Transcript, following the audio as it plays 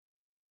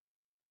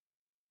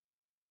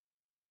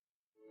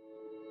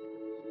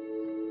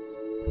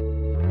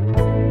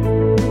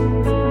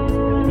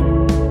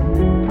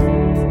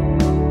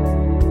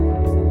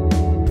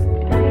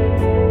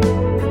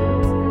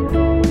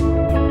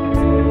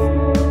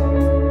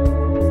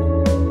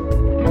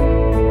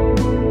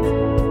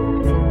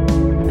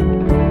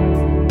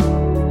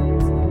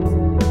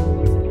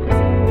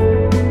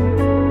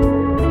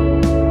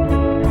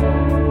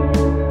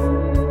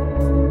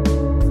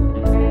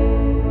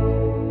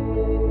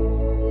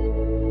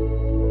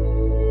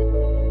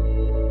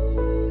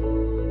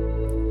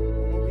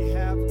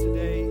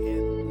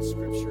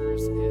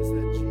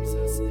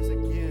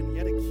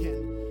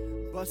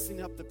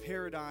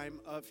paradigm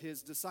of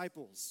his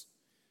disciples.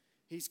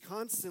 He's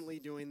constantly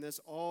doing this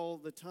all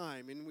the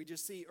time. And we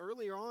just see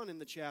earlier on in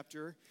the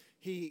chapter,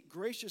 he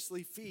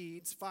graciously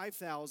feeds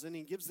 5,000.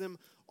 He gives them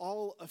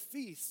all a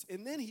feast.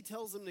 And then he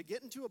tells them to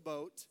get into a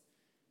boat,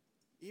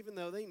 even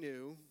though they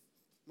knew,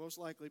 most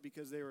likely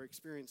because they were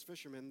experienced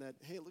fishermen, that,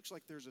 hey, it looks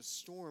like there's a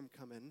storm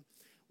coming.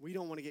 We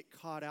don't want to get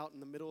caught out in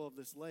the middle of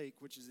this lake,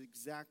 which is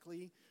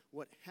exactly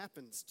what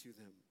happens to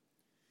them.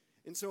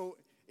 And so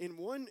in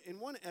one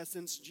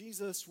essence,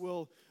 Jesus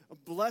will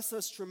bless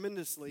us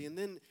tremendously. And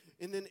then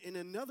in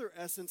another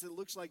essence, it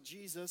looks like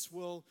Jesus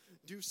will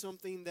do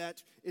something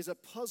that is a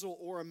puzzle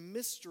or a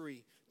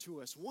mystery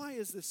to us. Why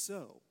is this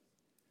so?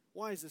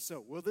 Why is this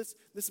so? Well,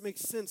 this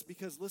makes sense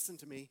because, listen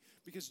to me,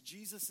 because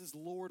Jesus is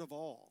Lord of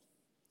all.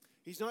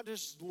 He's not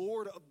just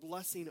Lord of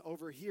blessing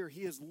over here.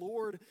 He is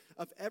Lord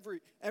of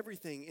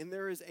everything. And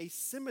there is a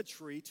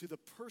symmetry to the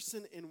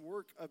person and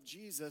work of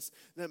Jesus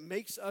that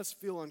makes us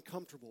feel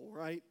uncomfortable,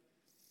 right?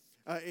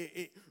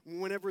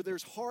 Whenever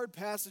there's hard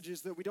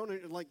passages that we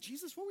don't, like,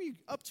 Jesus, what were you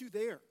up to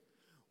there?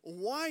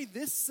 Why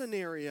this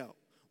scenario?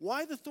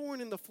 Why the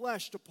thorn in the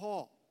flesh to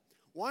Paul?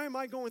 Why am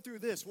I going through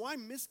this? Why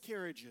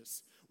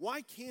miscarriages?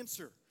 Why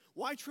cancer?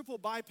 Why triple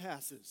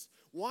bypasses?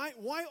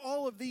 Why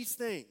all of these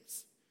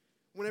things?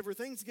 Whenever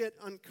things get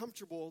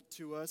uncomfortable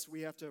to us,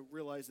 we have to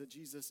realize that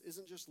Jesus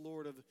isn't just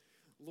Lord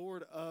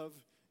of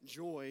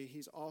joy,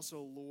 he's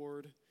also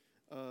Lord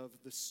of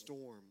the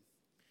storm.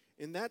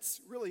 And that's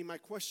really my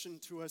question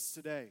to us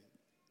today.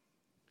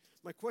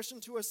 My question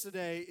to us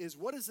today is,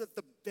 what is at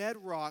the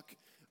bedrock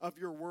of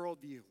your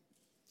worldview?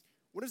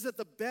 What is at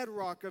the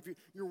bedrock of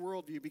your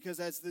worldview? Because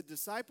as the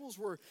disciples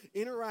were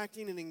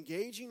interacting and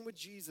engaging with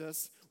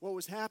Jesus, what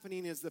was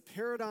happening is the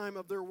paradigm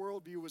of their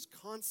worldview was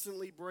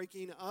constantly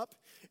breaking up,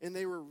 and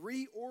they were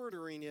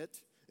reordering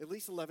it, at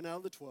least 11 out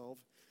of the 12.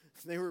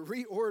 They were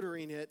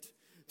reordering it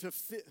to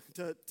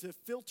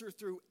filter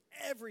through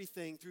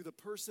everything through the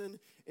person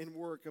and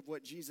work of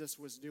what Jesus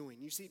was doing.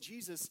 You see,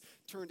 Jesus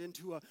turned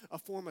into a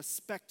form of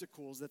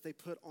spectacles that they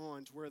put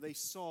on to where they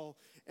saw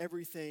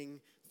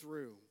everything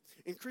through.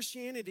 And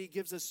Christianity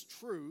gives us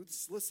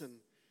truths. Listen,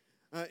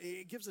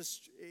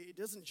 it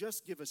doesn't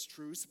just give us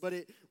truths, but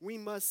we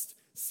must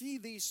see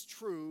these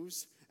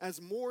truths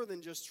as more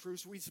than just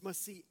truths. We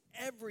must see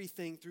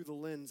everything through the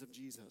lens of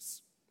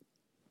Jesus.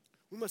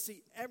 We must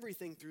see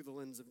everything through the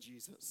lens of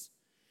Jesus.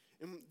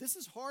 And this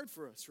is hard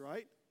for us,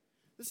 right?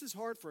 This is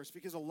hard for us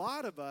because a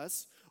lot of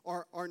us,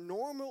 our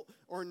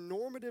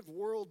normative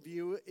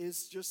worldview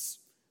is just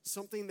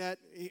something that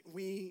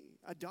we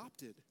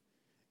adopted.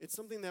 It's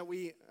something that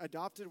we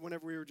adopted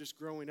whenever we were just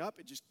growing up.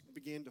 It just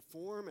began to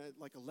form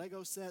like a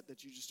Lego set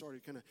that you just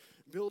started kind of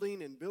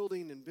building and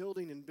building and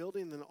building and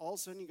building. And then all of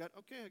a sudden you got,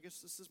 okay, I guess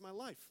this is my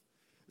life.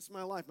 This is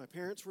my life. My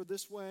parents were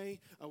this way.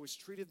 I was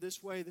treated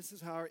this way. This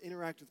is how I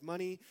interact with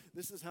money.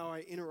 This is how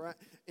I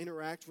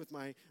interact with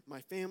my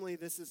family.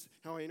 This is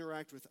how I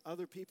interact with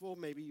other people.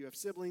 Maybe you have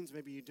siblings.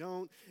 Maybe you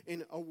don't.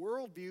 And a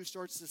worldview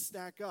starts to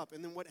stack up.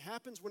 And then what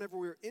happens whenever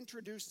we're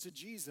introduced to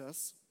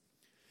Jesus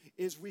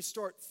is we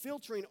start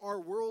filtering our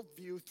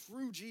worldview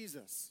through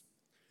Jesus.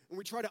 And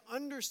we try to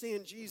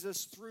understand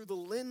Jesus through the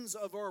lens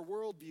of our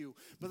worldview.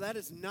 But that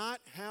is not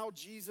how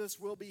Jesus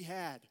will be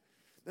had.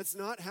 That's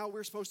not how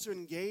we're supposed to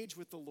engage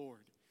with the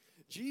Lord.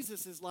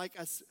 Jesus is like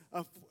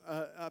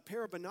a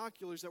pair of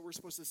binoculars that we're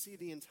supposed to see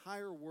the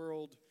entire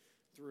world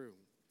through.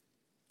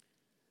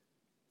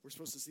 We're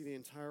supposed to see the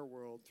entire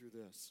world through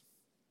this.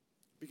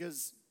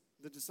 Because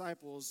the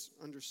disciples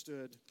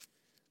understood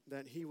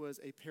that he was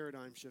a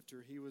paradigm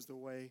shifter. He was the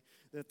way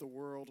that the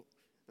world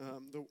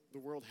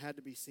had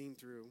to be seen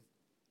through.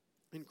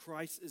 And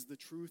Christ is the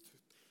truth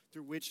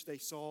through which they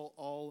saw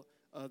all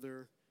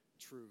other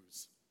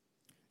truths.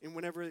 And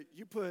whenever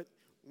you put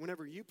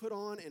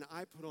on and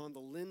I put on the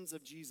lens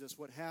of Jesus,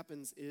 what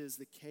happens is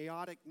the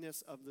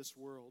chaoticness of this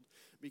world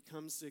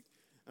becomes to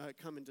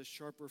come into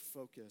sharper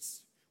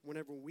focus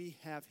whenever we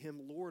have him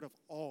Lord of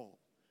all,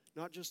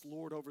 not just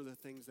Lord over the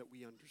things that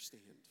we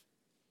understand.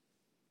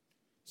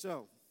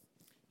 So,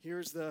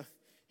 here's the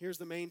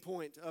main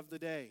point of the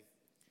day.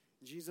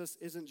 Jesus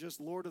isn't just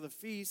Lord of the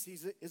feast. He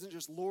isn't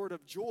just Lord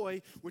of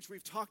joy, which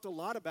we've talked a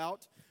lot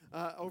about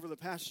over the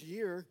past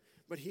year,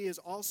 but he is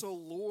also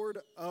Lord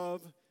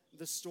of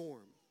the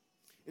storm.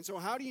 And so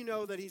how do you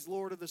know that he's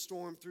Lord of the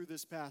storm through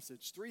this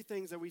passage? Three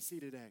things that we see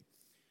today.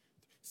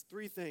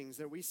 Three things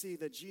that we see: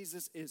 that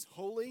Jesus is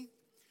holy,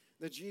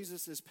 that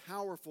Jesus is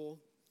powerful,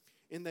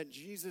 and that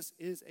Jesus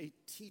is a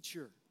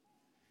teacher.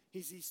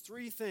 He's these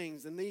three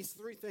things, and these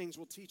three things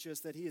will teach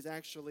us that he is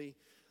actually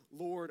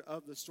Lord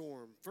of the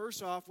storm.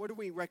 First off, what do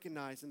we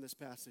recognize in this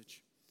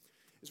passage?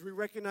 Is we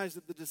recognize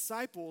that the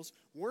disciples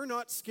were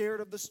not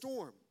scared of the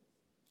storm.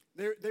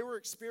 They were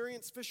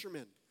experienced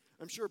fishermen.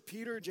 I'm sure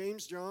Peter,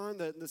 James, John,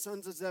 the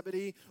sons of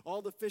Zebedee,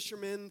 all the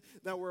fishermen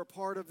that were a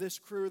part of this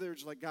crew, they were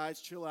just like, guys,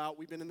 chill out.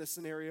 We've been in this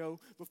scenario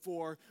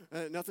before.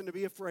 Nothing to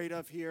be afraid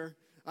of here.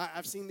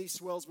 I've seen these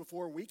swells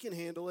before. We can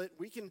handle it.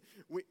 We can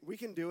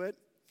do it.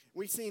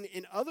 We've seen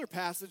in other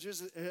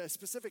passages,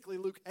 specifically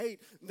Luke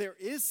 8, there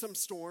is some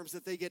storms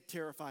that they get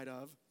terrified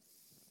of.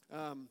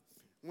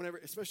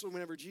 Especially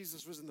whenever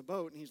Jesus was in the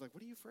boat, and he's like,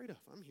 what are you afraid of?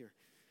 I'm here.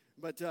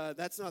 But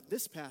that's not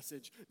this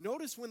passage.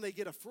 Notice when they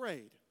get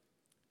afraid.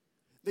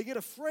 They get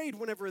afraid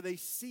whenever they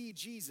see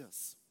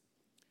Jesus.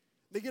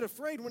 They get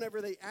afraid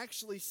whenever they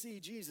actually see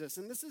Jesus.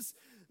 And this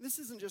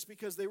isn't just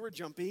because they were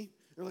jumpy.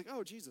 They're like,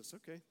 oh, Jesus,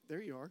 okay,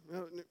 there you are.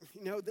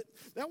 No,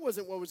 that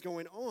wasn't what was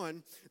going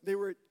on. They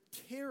were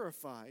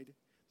terrified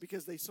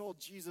because they saw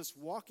Jesus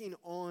walking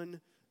on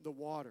the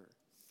water.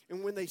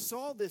 And when they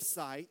saw this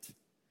sight,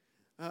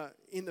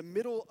 in the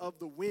middle of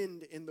the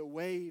wind and the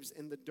waves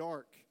and the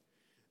dark,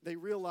 they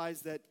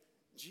realized that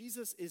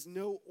Jesus is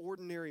no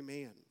ordinary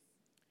man.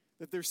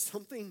 That there's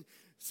something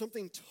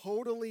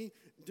totally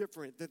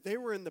different, that they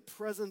were in the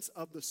presence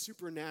of the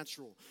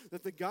supernatural,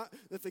 that the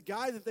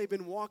guy that they've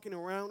been walking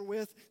around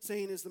with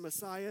saying is the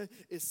Messiah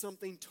is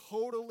something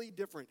totally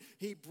different.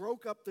 He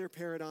broke up their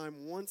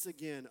paradigm once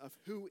again of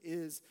who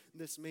is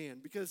this man.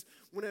 Because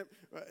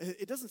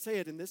it doesn't say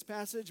it in this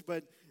passage,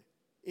 but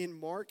in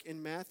Mark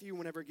and Matthew,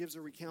 whenever it gives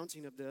a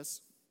recounting of this,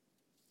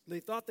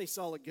 they thought they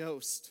saw a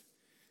ghost.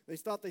 They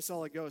thought they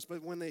saw a ghost,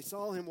 but when they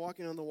saw him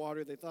walking on the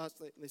water, they thought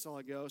they saw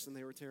a ghost, and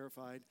they were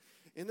terrified.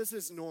 And this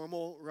is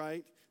normal,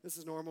 right? This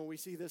is normal. We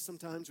see this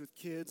sometimes with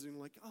kids, and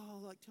like, oh,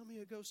 like, tell me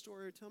a ghost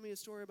story, or tell me a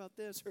story about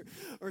this,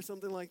 or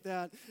something like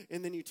that.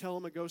 And then you tell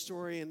them a ghost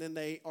story, and then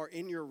they are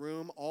in your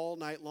room all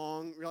night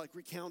long, like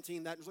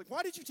recounting that. It's like,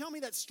 why did you tell me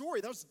that story?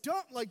 That was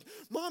dumb. Like,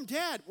 Mom,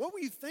 Dad, what were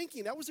you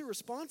thinking? That was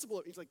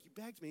irresponsible. He's like, you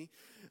begged me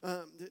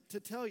to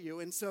tell you.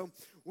 And so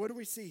what do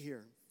we see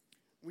here?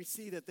 We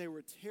see that they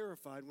were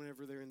terrified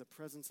whenever they're in the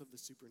presence of the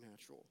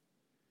supernatural.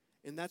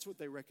 And that's what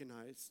they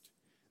recognized.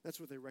 That's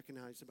what they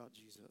recognized about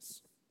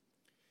Jesus.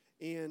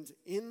 And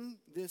in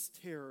this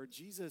terror,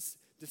 Jesus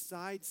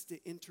decides to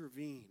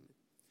intervene.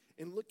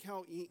 And look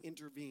how he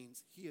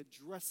intervenes. He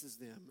addresses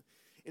them.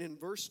 And in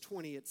verse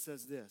 20, it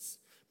says this,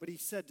 but he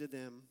said to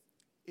them,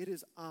 it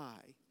is I.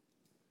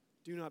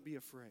 Do not be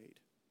afraid.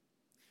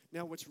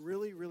 Now, what's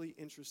really, really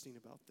interesting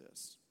about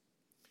this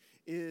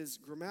is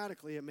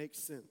grammatically it makes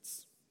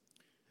sense.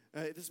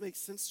 This makes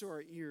sense to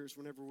our ears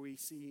whenever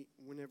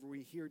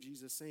we hear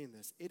Jesus saying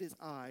this. It is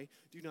I,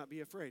 do not be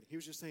afraid. He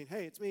was just saying,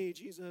 hey, it's me,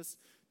 Jesus,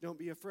 don't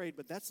be afraid.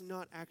 But that's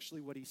not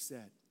actually what he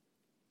said.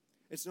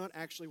 It's not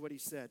actually what he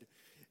said.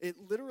 It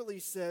literally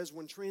says,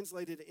 when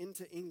translated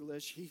into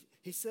English,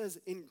 he says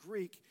in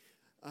Greek,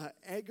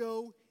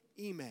 ego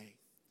ime.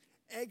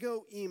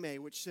 Ego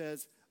ime, which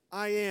says,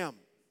 I am,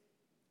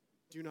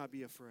 do not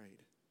be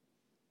afraid.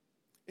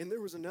 And there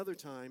was another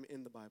time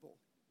in the Bible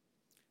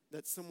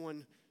that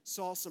someone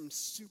saw some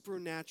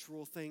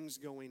supernatural things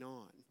going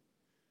on.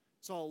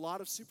 Saw a lot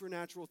of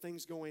supernatural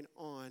things going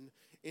on,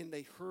 and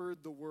they heard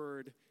the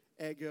word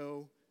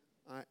ego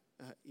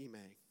ime.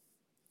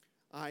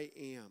 I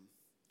am.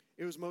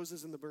 It was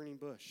Moses in the burning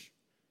bush.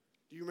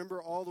 Do you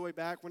remember all the way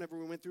back whenever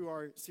we went through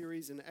our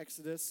series in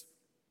Exodus?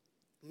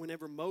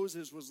 Whenever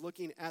Moses was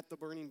looking at the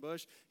burning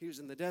bush, he was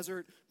in the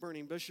desert.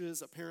 Burning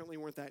bushes apparently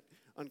weren't that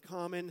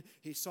uncommon.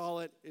 He saw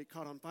it. It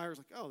caught on fire. He was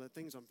like, oh, that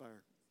thing's on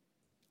fire.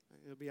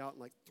 It'll be out in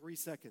like 3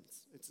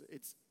 seconds.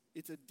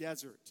 It's a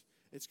desert.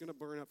 It's going to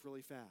burn up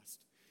really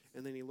fast.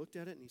 And then he looked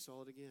at it and he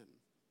saw it again.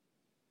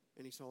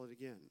 And he saw it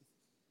again.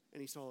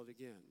 And he saw it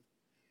again.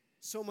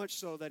 So much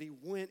so that he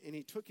went and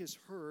he took his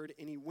herd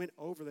and he went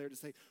over there to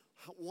say,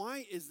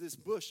 why is this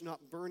bush not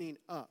burning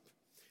up?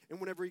 And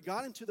whenever he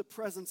got into the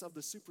presence of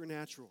the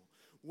supernatural,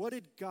 what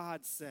did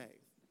God say?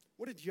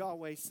 What did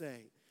Yahweh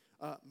say?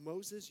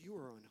 Moses, you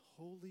are on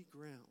holy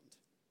ground.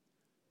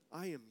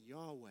 I am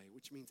Yahweh,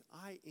 which means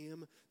I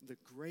am the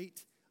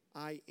great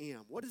I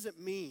am. What does it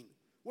mean?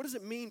 What does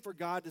it mean for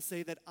God to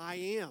say that I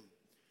am?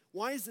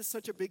 Why is this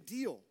such a big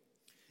deal?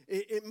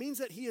 It means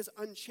that he is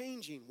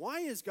unchanging. Why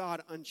is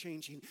God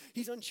unchanging?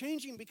 He's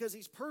unchanging because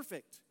he's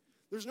perfect.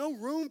 There's no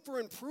room for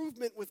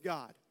improvement with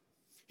God.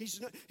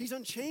 He's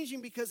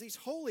unchanging because he's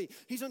holy.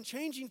 He's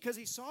unchanging because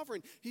he's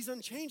sovereign. He's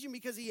unchanging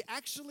because he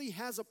actually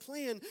has a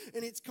plan,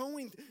 and it's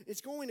going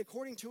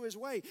according to his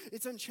way.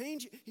 He's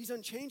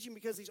unchanging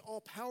because he's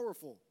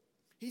all-powerful.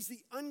 He's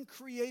the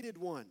uncreated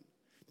one,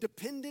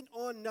 dependent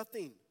on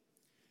nothing.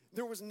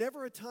 There was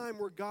never a time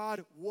where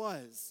God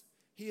was.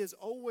 He has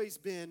always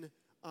been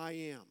I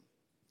am.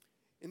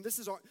 And this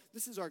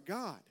is our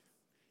God.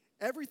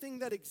 Everything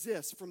that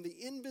exists, from the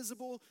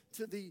invisible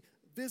to the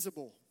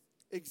visible,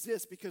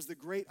 exists because the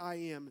great I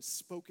am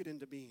spoke it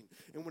into being.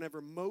 And whenever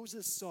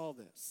Moses saw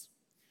this,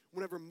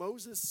 whenever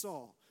Moses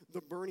saw the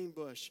burning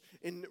bush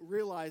and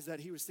realized that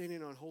he was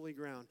standing on holy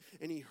ground,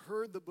 and he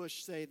heard the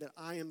bush say that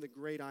I am the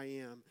great I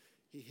am,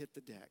 he hit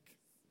the deck.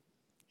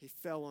 He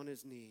fell on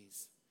his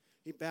knees.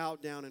 He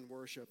bowed down in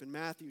worship. And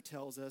Matthew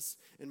tells us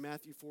in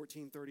Matthew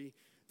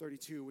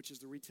 14:32, which is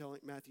the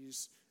retelling,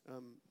 Matthew's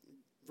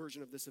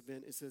version of this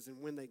event, it says, and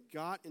when they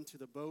got into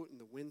the boat and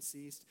the wind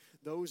ceased,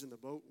 those in the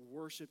boat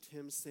worshiped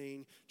him,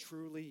 saying,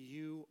 truly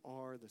you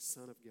are the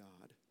Son of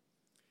God.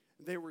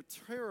 They were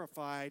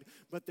terrified,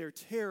 but their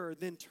terror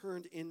then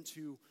turned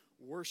into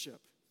worship.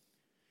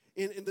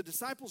 And the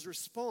disciples'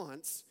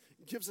 response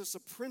gives us a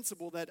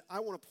principle that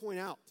I want to point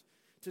out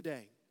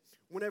today.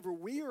 whenever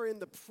we are in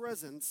the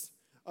presence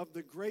of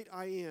the great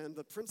I Am,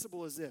 the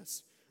principle is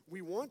this.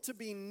 We want to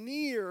be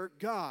near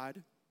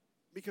God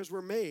because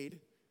we're made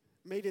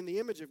in the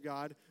image of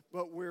God,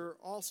 but we're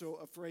also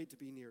afraid to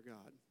be near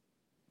God.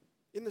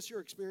 Isn't this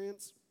your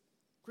experience?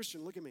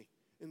 Christian, look at me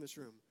in this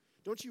room.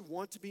 Don't you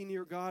want to be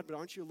near God, but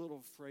aren't you a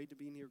little afraid to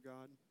be near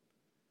God?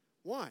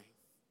 Why?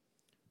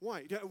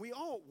 Why? We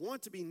all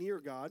want to be near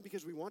God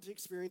because we want to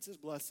experience His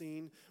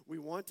blessing. We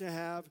want to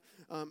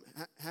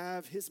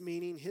have His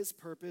meaning, His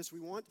purpose. We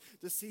want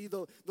to see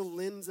the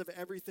lens of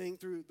everything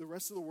through the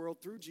rest of the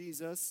world, through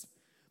Jesus.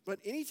 But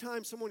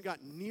anytime someone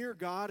got near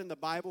God in the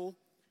Bible,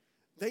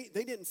 they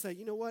didn't say,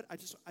 you know what, I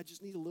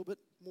just need a little bit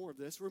more of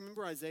this.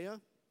 Remember Isaiah?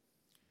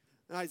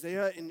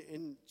 Isaiah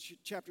in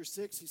chapter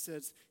 6, he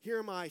says, here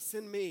am I,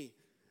 send me.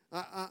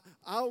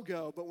 I'll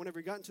go. But whenever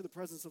he got into the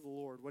presence of the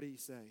Lord, what did he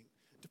say?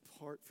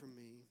 Depart from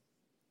me.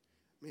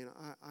 Man,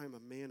 I'm a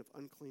man of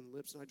unclean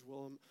lips, and I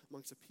dwell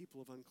amongst a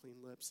people of unclean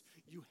lips.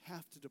 You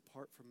have to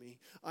depart from me.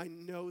 I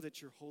know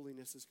that your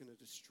holiness is going to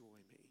destroy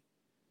me.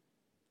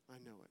 I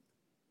know it.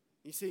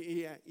 You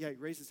see, he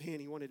raised his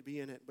hand. He wanted to be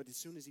in it. But as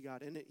soon as he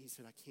got in it, he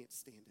said, I can't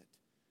stand it.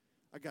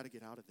 I got to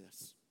get out of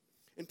this.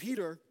 And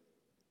Peter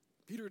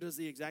does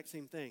the exact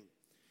same thing.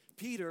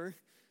 Peter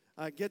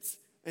gets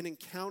an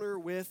encounter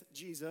with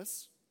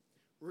Jesus.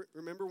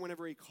 Remember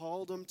whenever he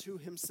called him to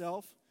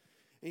himself?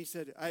 And he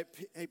said,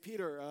 hey,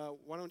 Peter,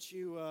 why don't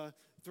you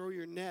throw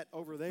your net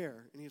over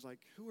there? And he's like,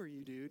 who are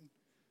you, dude?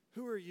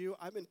 Who are you?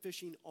 I've been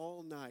fishing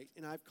all night,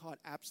 and I've caught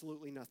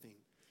absolutely nothing.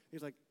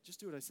 He's like, just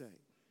do what I say.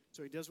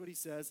 So he does what he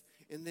says,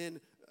 and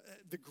then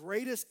the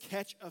greatest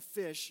catch of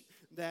fish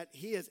that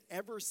he has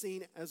ever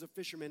seen as a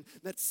fisherman,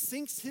 that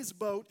sinks his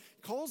boat,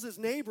 calls his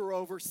neighbor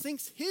over,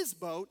 sinks his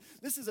boat.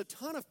 This is a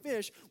ton of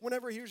fish.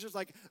 Whenever he was just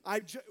like,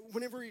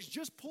 whenever he's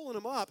just pulling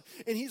them up,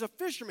 and he's a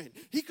fisherman,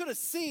 he could have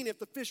seen if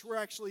the fish were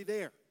actually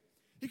there.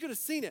 He could have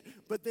seen it.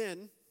 But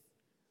then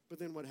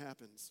what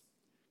happens?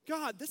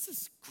 God, this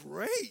is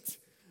great.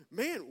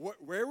 Man,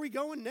 where are we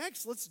going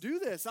next? Let's do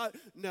this.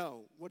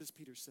 No. What does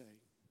Peter say?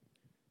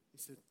 He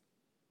said,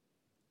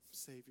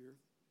 Savior,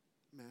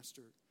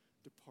 Master,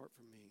 depart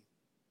from me.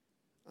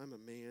 I'm a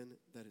man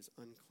that is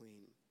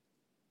unclean.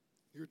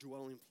 Your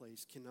dwelling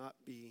place cannot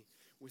be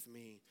with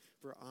me,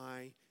 for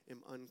I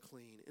am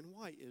unclean. And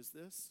why is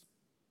this?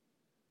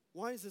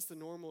 Why is this the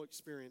normal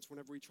experience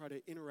whenever we try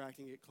to interact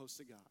and get close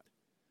to God?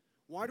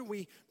 Why do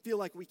we feel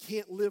like we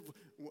can't live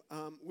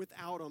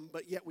without Him,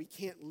 but yet we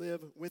can't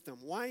live with Him?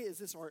 Why is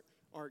this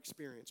our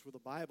experience? Well, the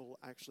Bible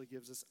actually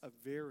gives us a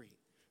very,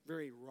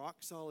 very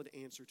rock-solid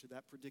answer to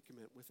that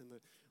predicament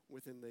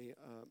within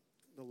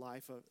the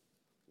life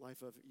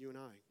of you and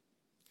I.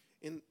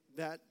 And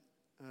that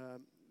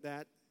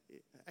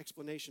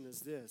explanation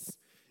is this,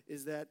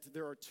 is that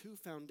there are two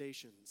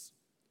foundations.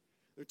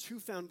 There are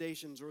two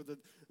foundations, or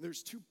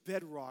there's two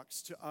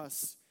bedrocks to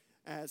us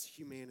as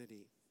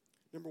humanity.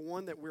 Number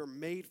one, that we're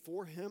made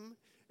for Him.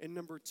 And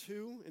number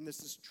two, and this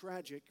is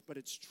tragic, but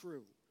it's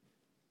true,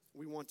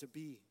 we want to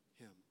be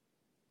Him.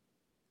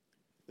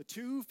 The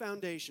two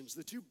foundations,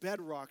 the two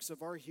bedrocks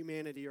of our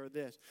humanity are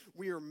this.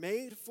 We are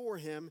made for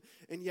Him,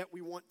 and yet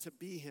we want to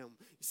be Him.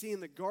 You see, in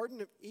the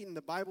Garden of Eden,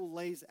 the Bible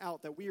lays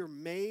out that we are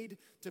made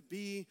to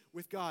be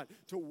with God,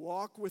 to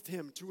walk with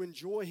Him, to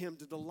enjoy Him,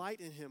 to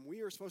delight in Him.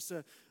 We are supposed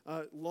to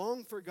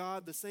long for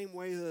God the same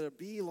way that a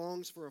bee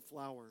longs for a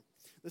flower,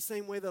 the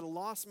same way that a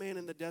lost man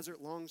in the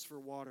desert longs for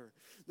water,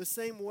 the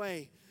same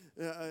way,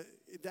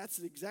 that's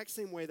the exact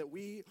same way that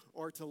we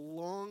are to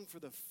long for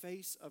the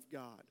face of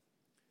God.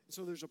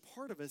 So there's a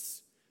part of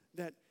us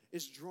that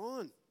is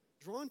drawn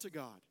to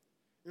God.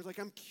 You're like,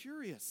 I'm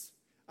curious.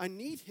 I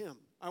need Him.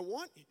 I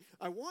want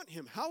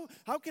Him.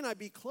 How can I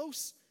be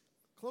close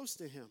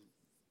to Him?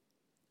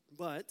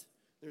 But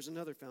there's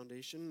another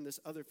foundation. This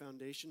other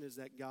foundation is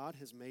that God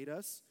has made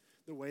us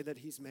the way that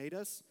He's made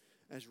us,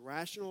 as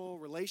rational,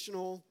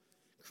 relational,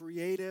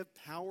 creative,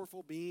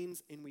 powerful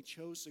beings, and we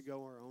chose to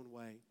go our own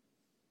way.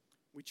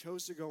 We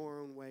chose to go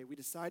our own way. We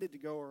decided to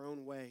go our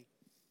own way.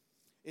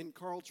 And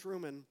Carl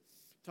Trueman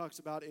talks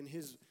about in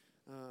his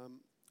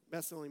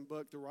best-selling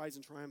book, The Rise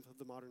and Triumph of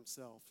the Modern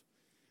Self,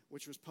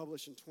 which was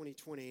published in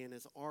 2020 and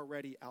is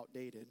already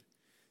outdated,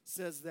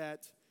 says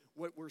that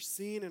what we're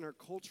seeing in our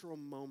cultural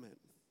moment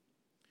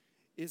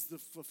is the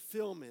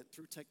fulfillment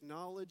through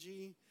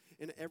technology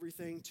and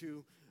everything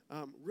to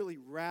really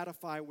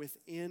ratify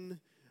within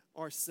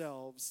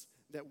ourselves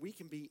that we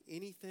can be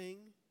anything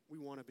we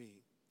want to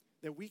be,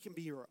 that we can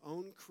be our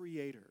own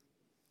creator.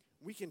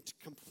 We can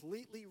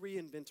completely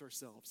reinvent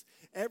ourselves.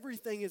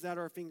 Everything is at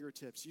our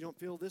fingertips. You don't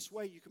feel this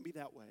way, you can be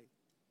that way.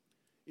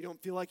 You don't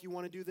feel like you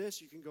want to do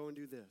this, you can go and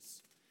do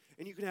this.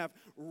 And you can have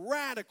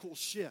radical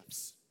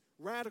shifts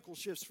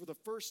for the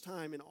first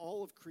time in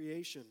all of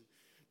creation,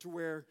 to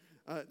where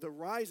the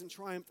rise and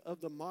triumph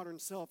of the modern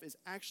self is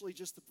actually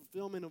just the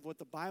fulfillment of what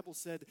the Bible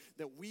said,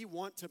 that we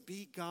want to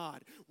be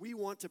God. We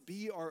want to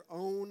be our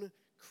own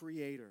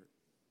creator.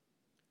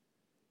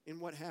 And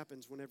what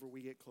happens whenever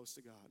we get close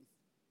to God?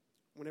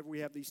 Whenever we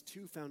have these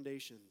two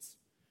foundations,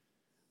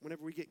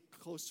 whenever we get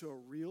close to a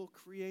real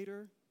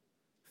creator,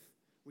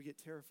 we get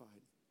terrified.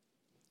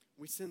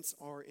 We sense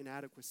our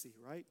inadequacy,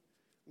 right?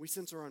 We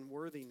sense our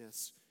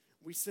unworthiness.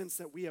 We sense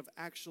that we have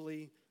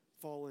actually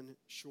fallen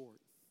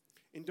short.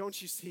 And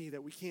don't you see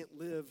that we can't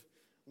live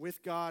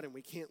with God and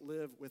we can't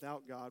live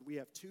without God? We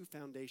have two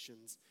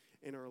foundations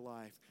in our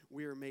life.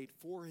 We are made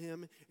for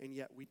Him, and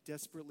yet we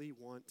desperately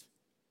want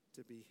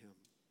to be Him.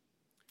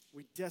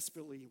 We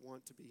desperately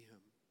want to be Him.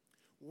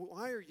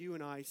 Why are you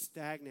and I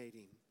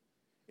stagnating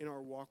in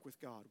our walk with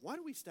God? Why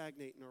do we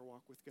stagnate in our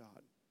walk with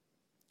God?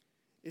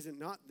 Is it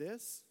not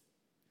this?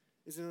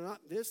 Is it not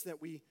this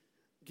that we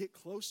get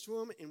close to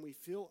Him and we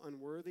feel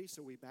unworthy,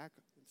 so we back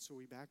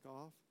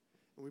off,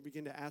 and we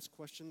begin to ask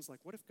questions like,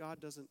 what if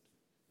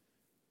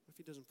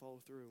He doesn't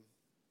follow through?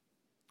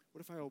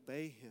 What if I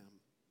obey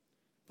Him,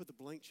 put the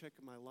blank check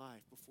of my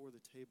life before the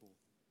table,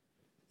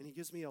 and He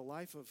gives me a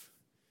life of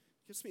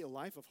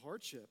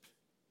hardship?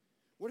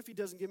 What if He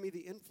doesn't give me the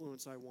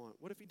influence I want?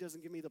 What if He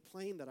doesn't give me the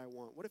plane that I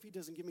want? What if He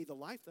doesn't give me the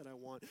life that I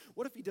want?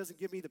 What if He doesn't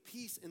give me the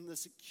peace and the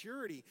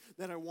security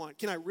that I want?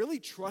 Can I really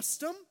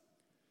trust Him?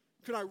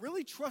 Could I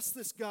really trust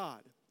this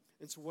God?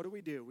 And so what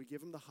do? We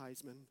give Him the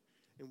Heisman,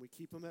 and we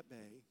keep Him at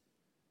bay.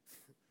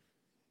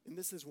 And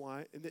this is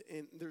why,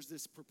 and there's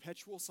this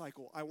perpetual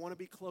cycle. I want to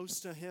be close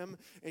to Him,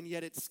 and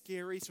yet it's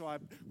scary, so I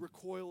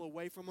recoil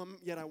away from Him.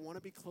 Yet I want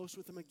to be close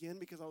with Him again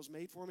because I was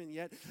made for Him, and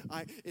yet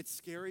it's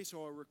scary,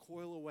 so I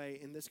recoil away.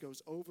 And this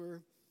goes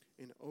over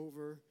and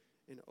over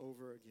and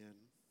over again.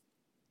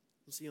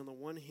 You see, on the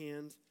one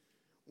hand,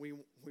 we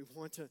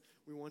want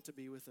to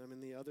be with Him.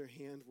 On the other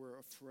hand, we're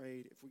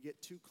afraid if we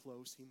get too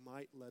close, He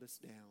might let us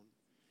down,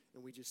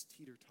 and we just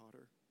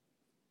teeter-totter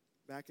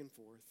back and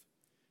forth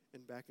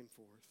and back and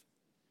forth.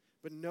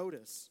 But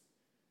notice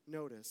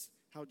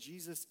how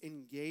Jesus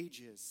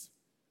engages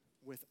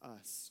with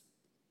us.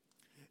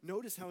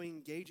 Notice how He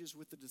engages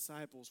with the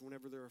disciples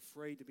whenever they're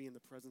afraid to be in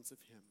the presence of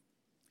Him.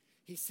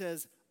 He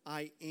says,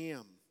 I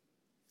am.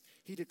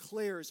 He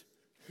declares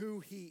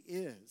who He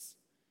is.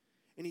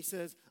 And He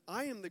says,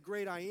 I am the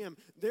great I am.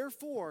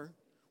 Therefore,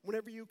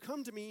 whenever you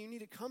come to me, you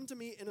need to come to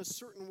me in a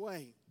certain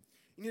way.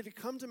 You need to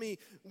come to me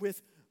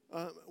with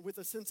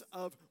a sense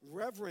of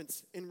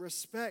reverence and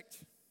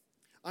respect.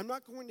 I'm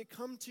not going to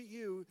come to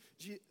you,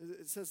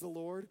 says the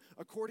Lord,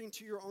 according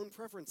to your own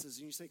preferences.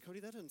 And you say, Cody,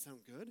 that doesn't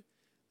sound good.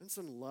 That doesn't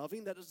sound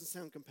loving. That doesn't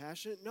sound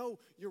compassionate. No,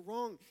 you're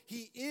wrong.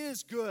 He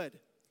is good.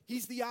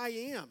 He's the I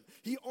am.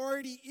 He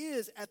already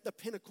is at the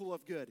pinnacle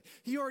of good.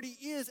 He already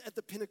is at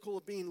the pinnacle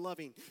of being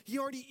loving. He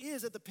already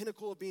is at the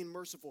pinnacle of being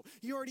merciful.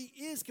 He already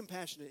is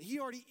compassionate. He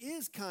already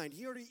is kind.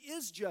 He already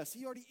is just.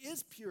 He already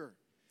is pure.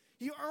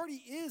 He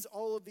already is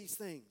all of these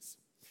things.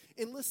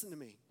 And listen to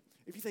me.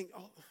 If you think,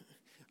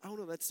 I don't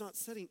know, that's not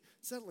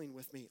settling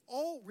with me.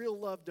 All real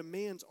love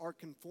demands our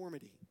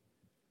conformity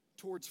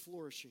towards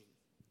flourishing.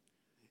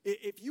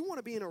 If you want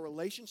to be in a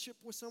relationship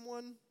with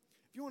someone,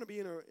 if you want to be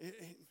in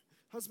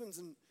husbands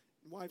and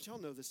wives, y'all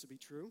know this to be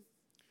true.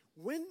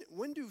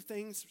 When do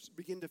things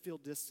begin to feel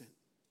distant?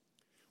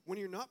 When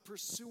you're not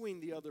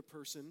pursuing the other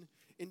person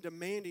and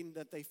demanding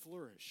that they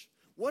flourish.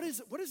 What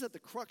is at the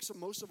crux of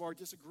most of our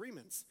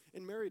disagreements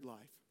in married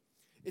life?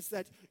 It's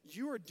that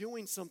you are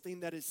doing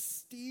something that is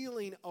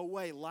stealing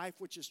away life,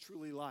 which is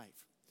truly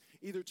life,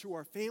 either to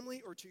our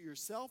family or to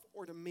yourself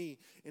or to me,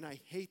 and I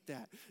hate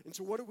that. And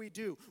so what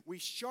do? We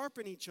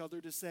sharpen each other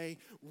to say,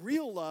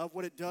 real love,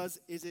 what it does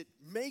is it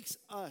makes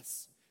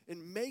us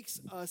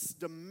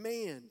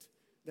demand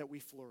that we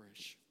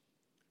flourish.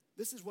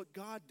 This is what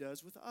God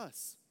does with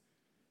us.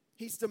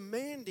 He's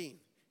demanding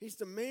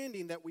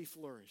that we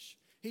flourish.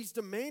 He's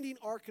demanding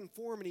our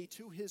conformity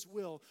to His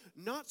will,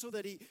 not so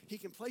that he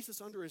can place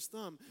us under His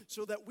thumb,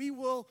 so that we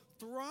will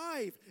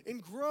thrive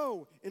and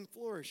grow and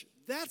flourish.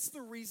 That's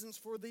the reasons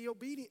for the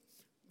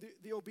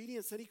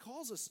obedience that He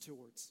calls us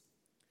towards.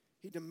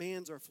 He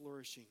demands our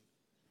flourishing.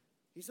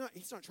 He's not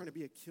trying to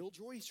be a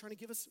killjoy. He's trying to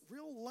give us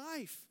real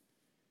life.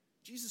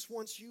 Jesus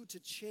wants you to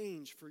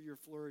change for your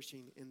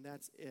flourishing, and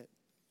that's it.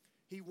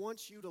 He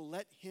wants you to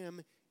let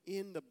Him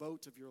in the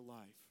boat of your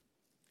life.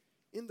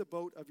 In the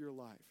boat of your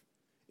life.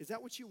 Is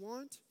that what you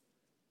want?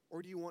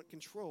 Or do you want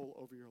control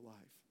over your life?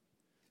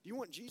 Do you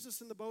want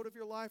Jesus in the boat of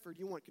your life, or do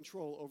you want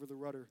control over the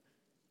rudder?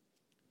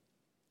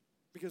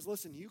 Because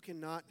listen, you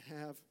cannot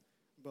have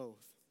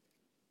both.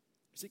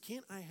 See,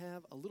 can't I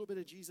have a little bit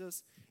of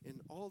Jesus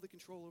and all the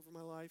control over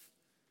my life?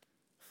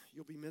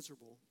 You'll be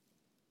miserable.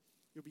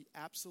 You'll be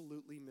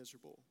absolutely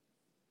miserable.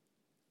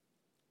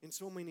 And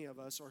so many of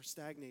us are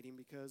stagnating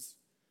because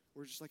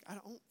we're just like, I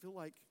don't feel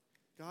like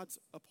God's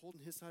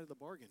upholding His side of the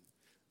bargain.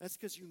 That's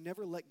because you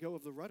never let go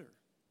of the rudder.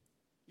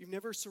 You've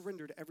never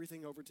surrendered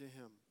everything over to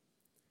Him.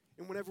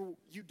 And whenever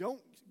you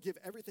don't give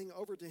everything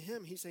over to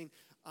Him, He's saying,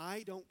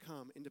 I don't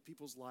come into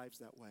people's lives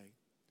that way.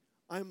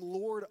 I'm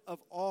Lord of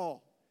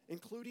all,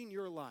 including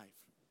your life.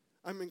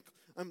 I'm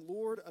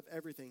Lord of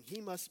everything.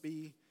 He must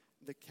be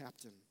the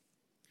captain.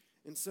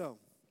 And so,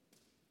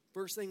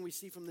 first thing we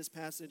see from this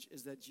passage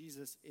is that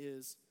Jesus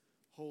is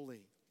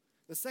holy.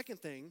 The second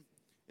thing,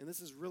 and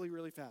this is really,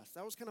 really fast.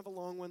 That was kind of a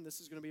long one. This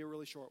is going to be a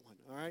really short one,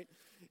 all right?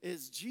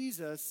 Is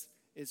Jesus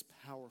is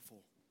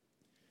powerful.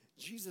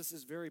 Jesus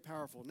is very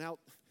powerful. Now,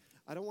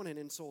 I don't want to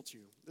insult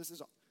you.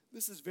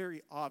 This is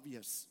very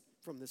obvious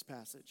from this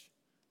passage,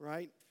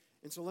 right?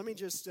 And so let me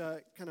just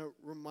kind of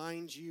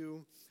remind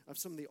you of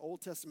some of the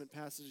Old Testament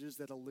passages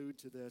that allude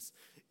to this.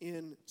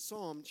 In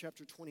Psalm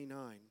chapter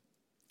 29,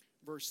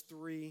 verse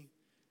 3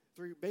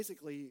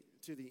 basically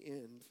to the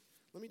end,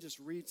 let me just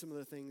read some of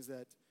the things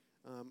that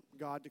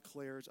God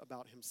declares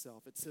about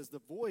himself. It says, "The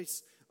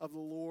voice of the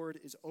Lord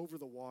is over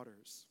the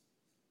waters.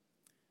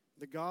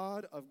 The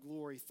God of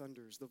glory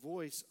thunders. The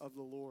voice of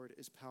the Lord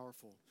is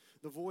powerful.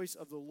 The voice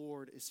of the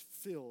Lord is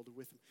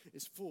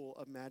full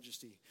of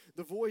majesty.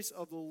 The voice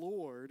of the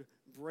Lord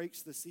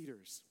breaks the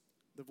cedars.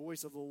 The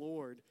voice of the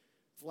Lord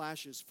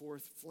flashes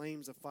forth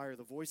flames of fire.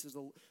 The voice of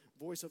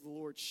the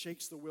Lord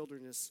shakes the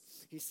wilderness.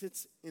 He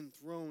sits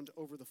enthroned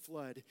over the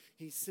flood.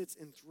 He sits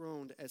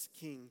enthroned as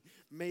king.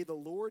 May the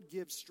Lord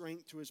give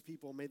strength to his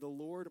people. May the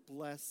Lord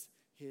bless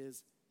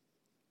his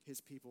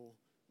people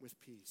with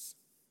peace."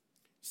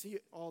 See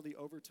all the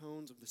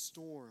overtones of the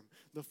storm,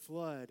 the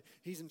flood.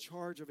 He's in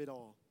charge of it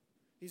all.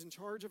 He's in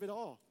charge of it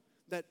all.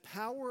 That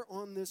power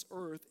on this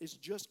earth is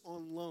just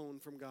on loan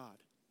from God.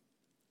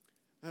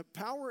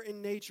 Power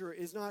in nature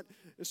is not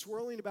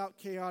swirling about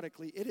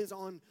chaotically. It is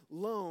on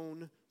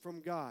loan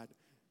from God.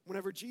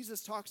 Whenever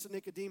Jesus talks to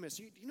Nicodemus,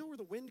 do you know where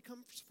the wind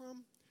comes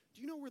from?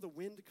 Do you know where the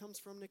wind comes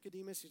from,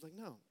 Nicodemus? He's like,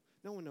 no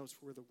one knows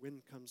where the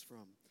wind comes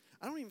from.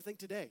 I don't even think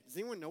today. Does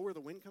anyone know where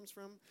the wind comes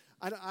from?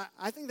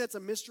 I think that's a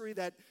mystery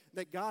that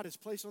God has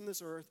placed on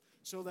this earth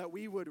so that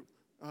we would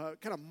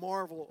kind of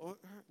marvel,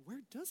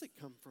 where does it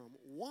come from?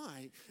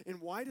 Why? And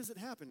why does it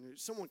happen?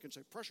 Someone can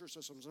say pressure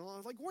systems. And I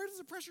was like, where does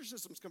the pressure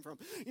systems come from?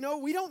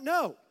 We don't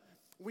know.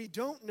 We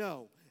don't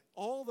know.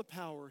 All the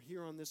power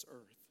here on this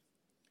earth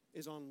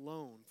is on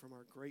loan from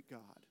our great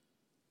God.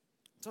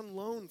 It's on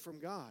loan from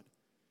God.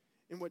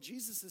 And what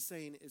Jesus is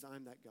saying is,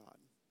 I'm that God.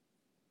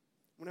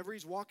 Whenever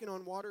he's walking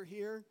on water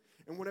here,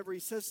 and whenever he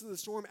says to the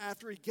storm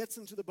after he gets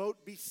into the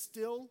boat, be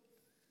still,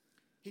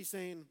 he's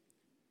saying,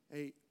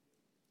 hey,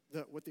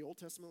 what the Old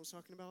Testament was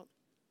talking about,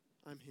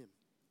 I'm him.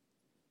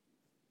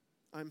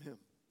 I'm him.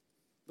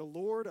 The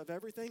Lord of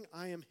everything,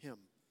 I am him.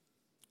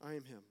 I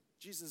am him.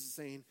 Jesus is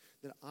saying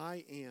that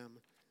I am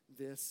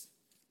this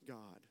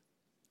God.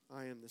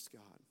 I am this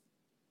God.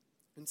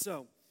 And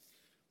so,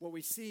 what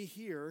we see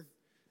here,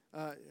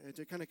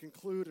 to kind of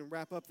conclude and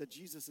wrap up that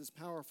Jesus is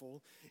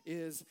powerful,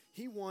 is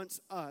he wants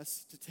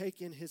us to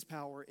take in his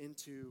power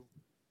into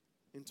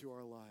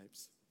our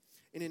lives.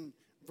 And in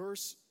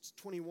verse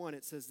 21,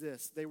 it says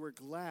this: they were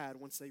glad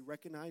once they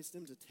recognized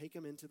him to take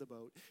him into the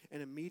boat,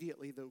 and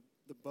immediately the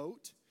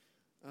boat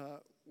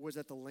was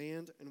at the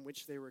land in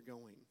which they were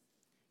going.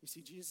 You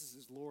see, Jesus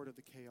is Lord of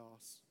the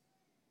chaos.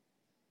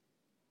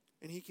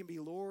 And he can be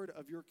Lord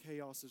of your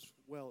chaos as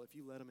well if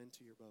you let him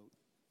into your boat.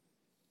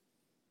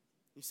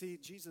 You see,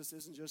 Jesus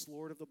isn't just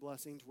Lord of the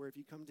blessings where if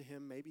you come to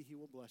him, maybe he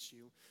will bless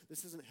you.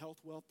 This isn't health,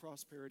 wealth,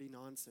 prosperity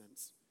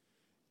nonsense.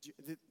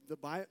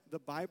 The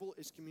Bible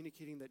is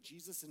communicating that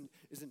Jesus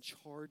is in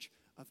charge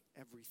of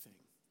everything.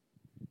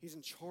 He's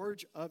in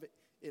charge of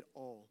it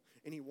all.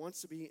 And he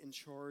wants to be in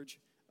charge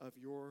of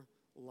your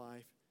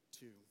life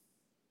too.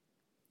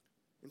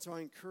 And so I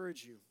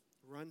encourage you,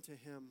 run to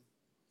him.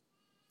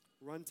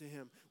 Run to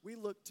him. We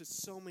look to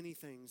so many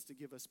things to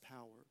give us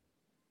power,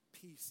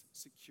 peace,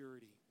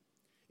 security.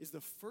 Is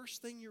the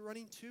first thing you're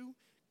running to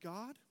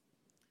God?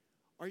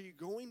 Are you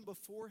going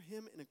before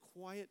him in a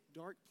quiet,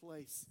 dark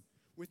place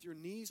with your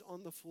knees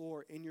on the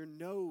floor and your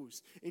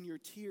nose and your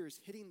tears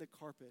hitting the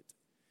carpet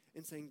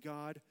and saying,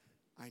 God,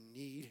 I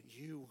need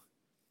you.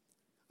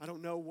 I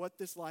don't know what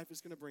this life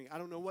is going to bring. I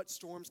don't know what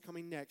storm's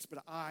coming next,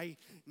 but I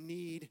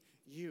need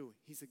you.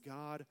 He's a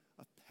God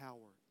of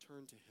power.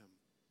 Turn to him.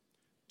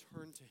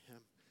 Turn to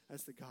him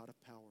as the God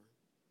of power.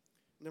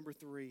 Number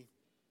 3,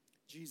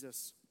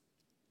 Jesus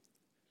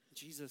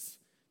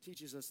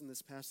teaches us in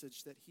this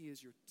passage that he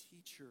is your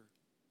teacher.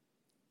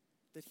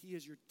 That he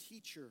is your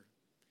teacher.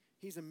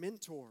 He's a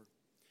mentor.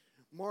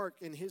 Mark,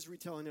 in his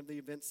retelling of the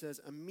event, says,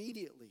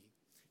 immediately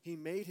he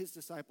made his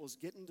disciples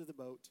get into the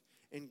boat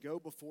and go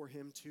before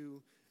him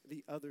to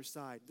the other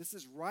side. This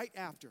is right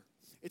after.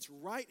 It's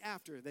right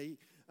after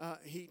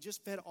he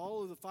just fed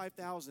all of the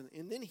 5,000.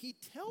 And then he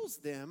tells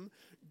them,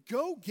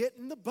 go get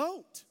in the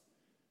boat.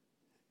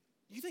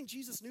 You think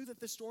Jesus knew that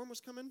this storm was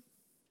coming?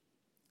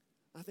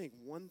 I think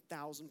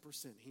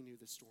 1,000% he knew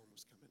this storm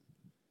was coming.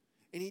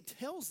 And he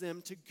tells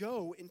them to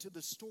go into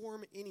the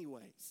storm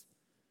anyways.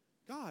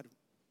 God,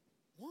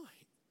 why?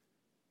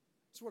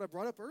 That's what I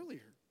brought up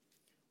earlier.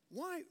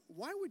 Why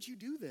would you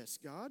do this,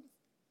 God?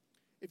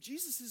 If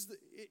Jesus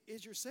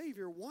is your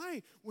Savior,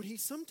 why would he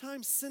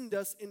sometimes send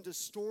us into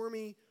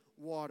stormy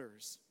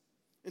waters,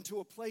 into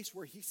a place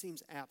where he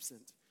seems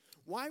absent?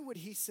 Why would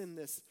he send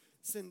us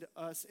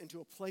into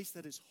a place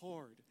that is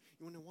hard?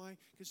 You want to know why?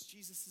 Because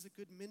Jesus is a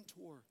good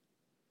mentor.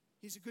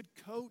 He's a good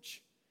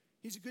coach.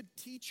 He's a good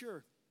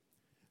teacher.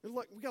 And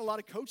look, we got a lot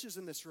of coaches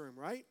in this room,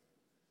 right?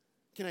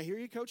 Can I hear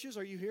you, coaches?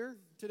 Are you here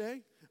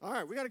today? All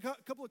right, we got a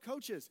couple of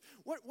coaches.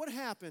 What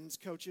happens,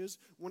 coaches,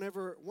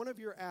 whenever one of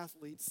your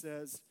athletes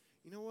says,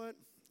 you know what,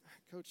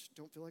 Coach,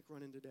 don't feel like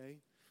running today.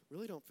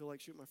 Really don't feel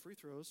like shooting my free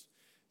throws.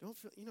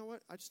 You know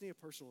what? I just need a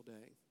personal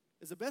day.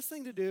 Is the best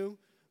thing to do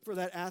for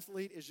that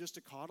athlete is just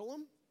to coddle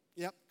them?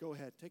 Yep, go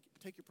ahead.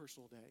 Take your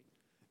personal day.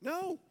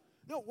 No.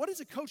 What is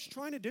a coach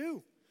trying to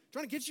do?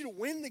 Trying to get you to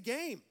win the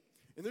game.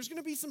 And there's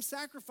going to be some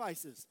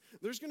sacrifices.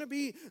 There's going to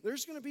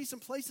be some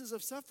places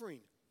of suffering.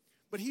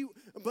 But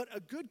a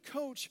good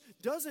coach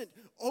doesn't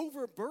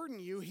overburden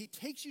you. He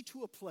takes you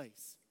to a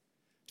place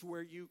to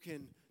where you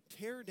can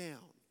tear down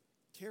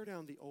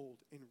the old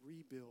and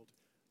rebuild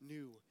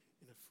new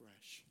and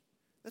afresh.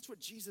 That's what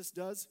Jesus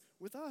does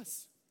with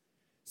us.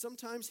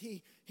 Sometimes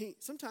he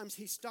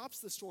stops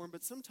the storm,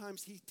 but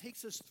sometimes he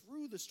takes us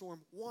through the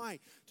storm. Why?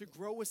 To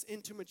grow us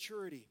into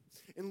maturity.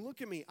 And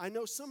look at me. I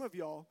know some of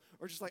y'all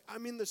are just like,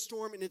 I'm in the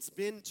storm and it's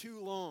been too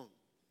long.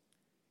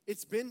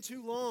 It's been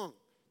too long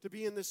to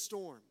be in this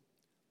storm.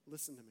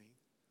 Listen to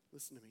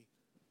me.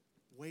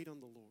 Wait on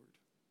the Lord.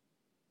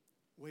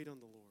 Wait on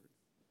the Lord.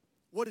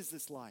 What is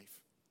this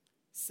life?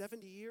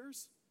 70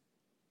 years?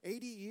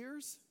 80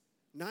 years?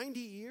 90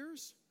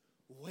 years?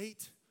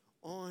 Wait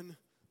on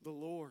the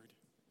Lord.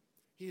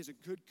 He is a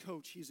good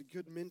coach. He's a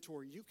good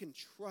mentor. You can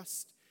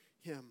trust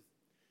him.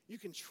 You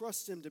can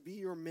trust him to be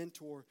your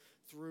mentor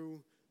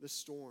through the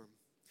storm.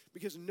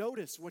 Because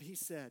notice what he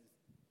said.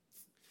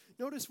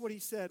 Notice what he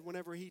said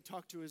whenever he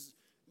talked to his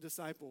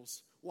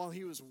disciples while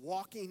he was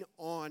walking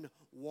on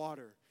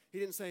water. He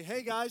didn't say,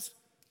 hey guys,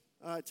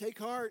 take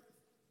heart.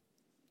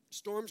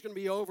 Storm's going to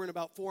be over in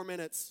about 4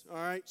 minutes. All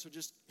right, so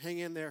just hang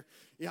in there.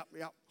 Yep.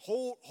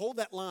 Hold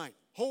that line.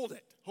 Hold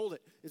it.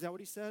 Is that what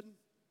he said?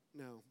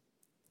 No,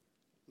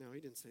 he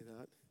didn't say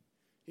that.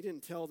 He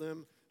didn't tell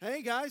them,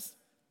 hey guys,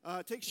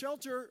 take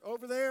shelter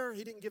over there.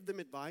 He didn't give them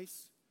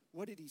advice.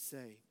 What did he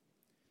say?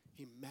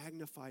 He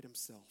magnified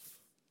himself.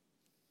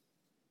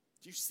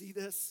 Do you see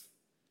this?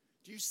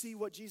 Do you see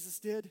what Jesus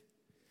did?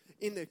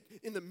 In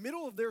the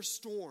middle of their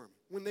storm,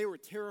 when they were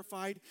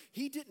terrified,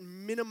 he didn't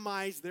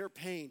minimize their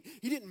pain.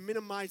 He didn't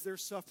minimize their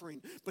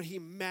suffering, but he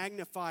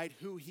magnified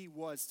who he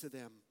was to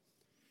them.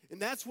 And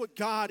that's what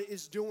God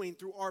is doing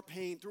through our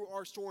pain, through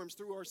our storms,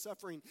 through our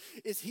suffering,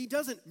 is he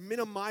doesn't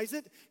minimize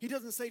it. He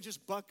doesn't say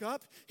just buck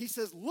up. He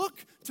says,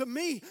 look to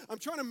me. I'm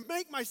trying to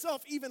make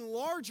myself even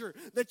larger,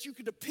 that you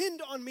could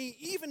depend on me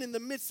even in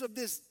the midst of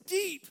this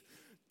deep,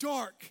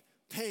 dark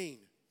pain.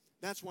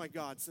 That's why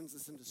God sends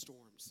us into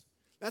storms.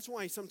 That's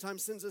why he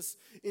sometimes sends us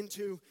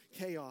into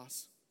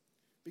chaos,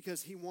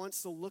 because he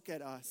wants to look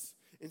at us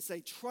and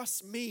say,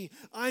 trust me,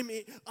 I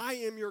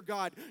am your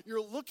God.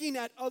 You're looking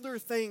at other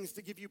things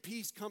to give you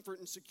peace, comfort,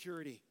 and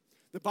security.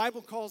 The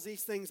Bible calls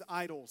these things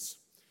idols.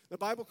 The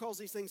Bible calls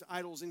these things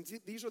idols, and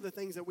these are the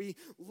things that we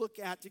look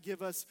at to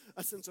give us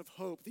a sense of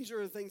hope. These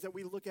are the things that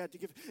we look at to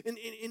give, and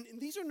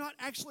these are not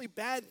actually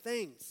bad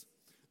things.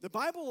 The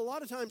Bible a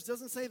lot of times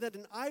doesn't say that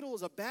an idol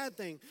is a bad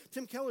thing.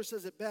 Tim Keller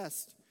says it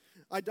best.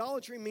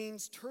 Idolatry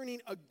means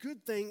turning a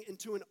good thing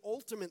into an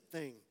ultimate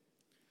thing.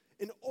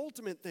 An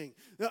ultimate thing.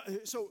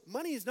 So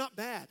money is not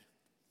bad.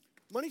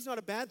 Money's not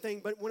a bad thing,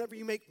 but whenever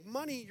you make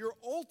money your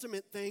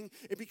ultimate thing,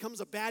 it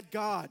becomes a bad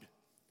god.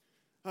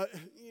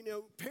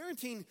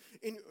 Parenting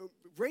and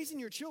raising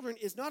your children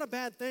is not a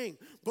bad thing,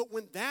 but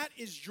when that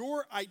is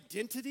your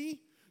identity,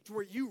 to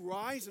where you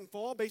rise and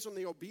fall based on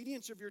the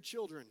obedience of your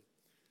children,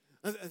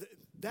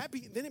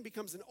 then it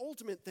becomes an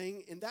ultimate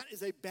thing, and that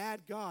is a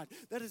bad god.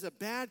 That is a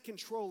bad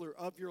controller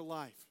of your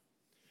life.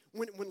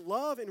 When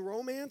love and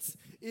romance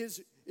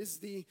is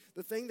the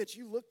thing that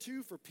you look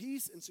to for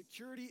peace and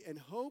security and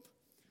hope,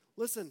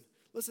 listen,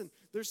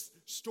 there's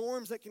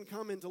storms that can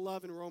come into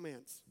love and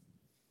romance.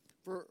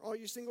 For all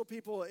you single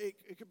people,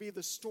 it could be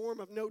the storm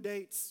of no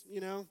dates,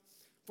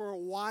 for a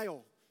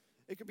while.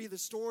 It could be the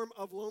storm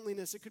of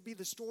loneliness. It could be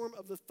the storm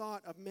of the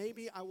thought of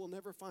maybe I will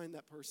never find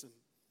that person.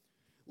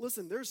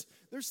 Listen, there's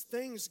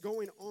things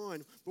going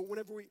on, but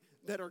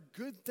that are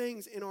good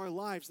things in our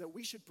lives that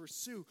we should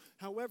pursue.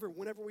 However,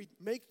 whenever we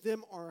make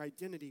them our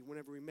identity,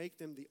 whenever we make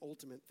them the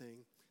ultimate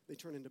thing, they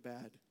turn into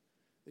bad.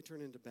 They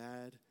turn into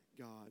bad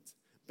gods,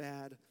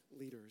 bad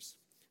leaders.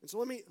 And so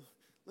let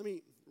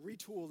me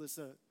retool this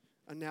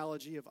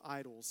analogy of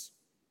idols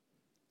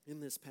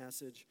in this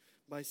passage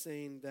by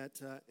saying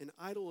that an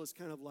idol is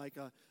kind of like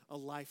a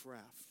life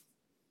raft.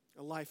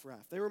 A life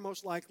raft. They were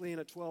most likely in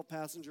a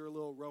 12-passenger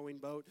little rowing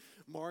boat.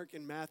 Mark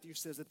and Matthew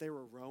says that they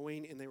were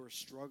rowing and they were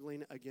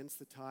struggling against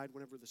the tide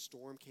whenever the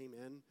storm came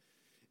in.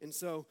 And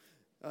so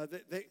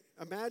they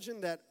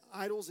imagine that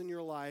idols in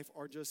your life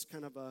are just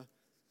kind of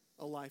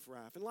a life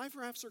raft. And life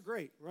rafts are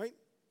great, right?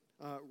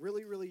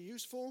 Really, really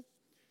useful.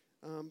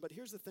 But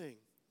here's the thing.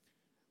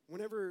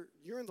 Whenever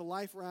you're in the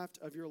life raft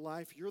of your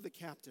life, you're the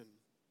captain.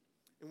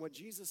 And what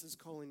Jesus is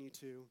calling you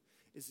to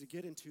is to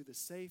get into the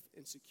safe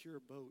and secure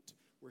boat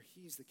where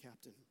he's the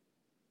captain.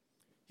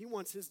 He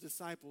wants his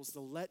disciples to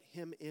let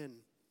him in.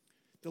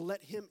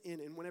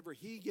 And whenever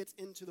he gets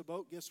into the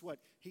boat, guess what?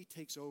 He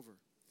takes over.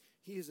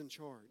 He is in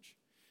charge.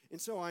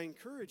 And so I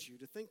encourage you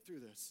to think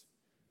through this.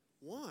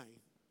 Why?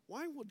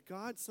 Why would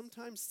God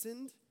sometimes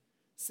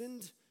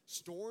send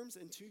storms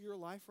into your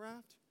life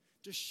raft?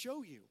 To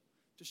show you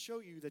to show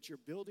you that you're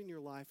building your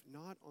life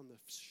not on the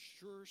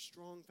sure,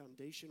 strong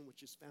foundation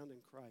which is found in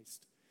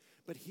Christ,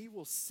 but he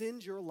will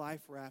send your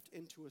life raft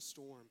into a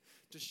storm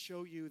to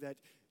show you that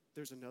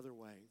there's another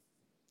way.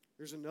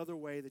 There's another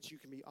way that you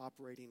can be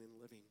operating and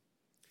living.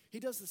 He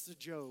does this to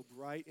Job,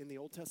 right, in the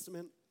Old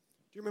Testament.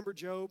 Do you remember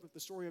Job, the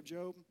story of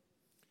Job?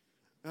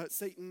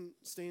 Satan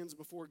stands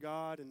before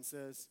God and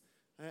says,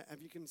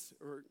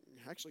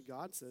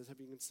 God says, have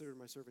you considered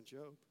my servant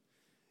Job?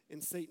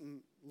 And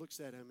Satan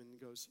looks at him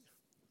and goes,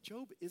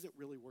 Job isn't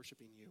really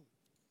worshiping you.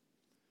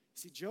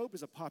 See, Job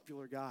is a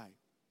popular guy.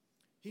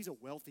 He's a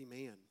wealthy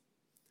man.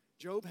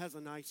 Job has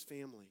a nice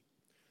family.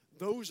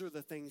 Those are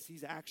the things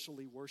he's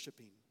actually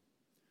worshiping.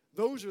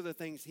 Those are the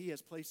things he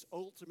has placed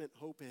ultimate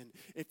hope in.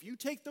 If you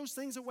take those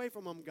things away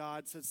from him,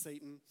 God, says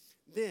Satan,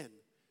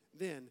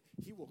 then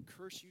he will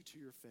curse you to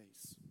your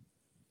face.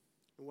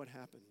 And what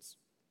happens?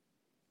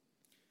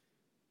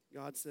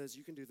 God says,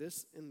 you can do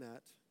this and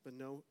that, but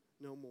no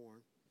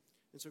more.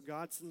 And so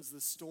God sends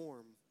the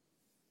storm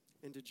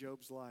into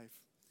Job's life.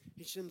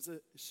 He sends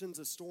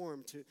a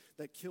storm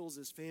that kills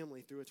his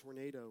family through a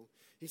tornado.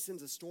 He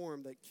sends a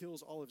storm that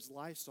kills all of his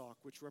livestock,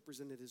 which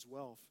represented his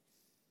wealth.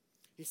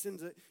 He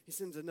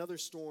sends another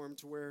storm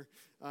to where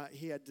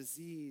he had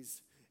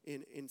disease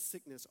and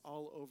sickness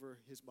all over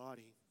his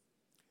body.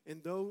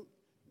 And though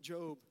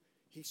Job,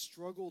 he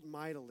struggled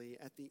mightily,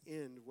 at the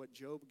end, what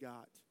Job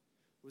got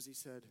was he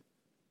said,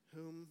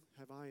 whom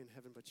have I in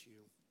heaven but you?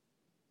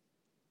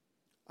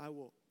 I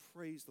will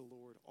praise the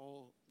Lord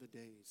all the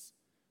days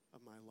of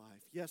my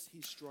life. Yes,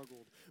 he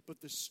struggled,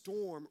 but the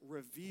storm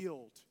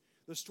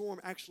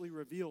actually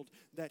revealed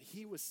that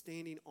he was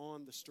standing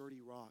on the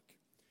sturdy rock,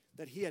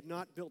 that he had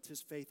not built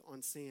his faith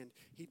on sand.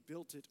 He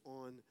built it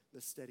on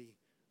the steady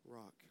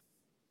rock.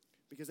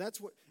 Because that's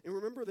what, and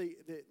remember the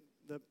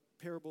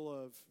parable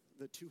of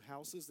the two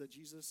houses that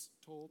Jesus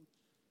told?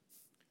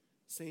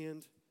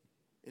 Sand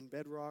and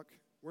bedrock.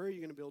 Where are you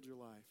going to build your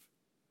life?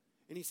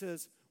 And he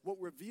says, what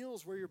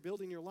reveals where you're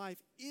building your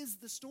life is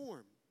the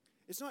storm.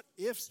 It's not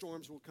if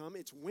storms will come,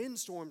 it's when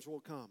storms will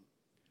come.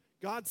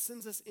 God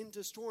sends us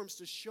into storms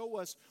to show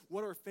us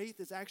what our faith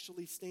is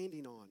actually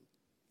standing on.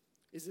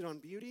 Is it on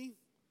beauty?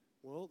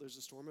 Well, there's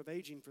a storm of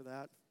aging for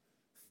that.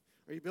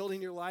 Are you building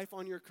your life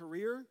on your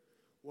career?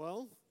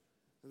 Well,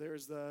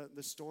 there's the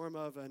storm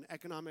of an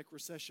economic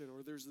recession,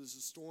 or there's a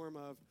storm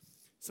of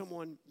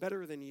someone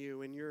better than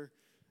you and you're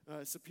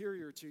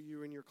superior to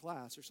you in your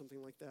class or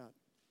something like that.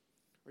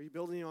 Are you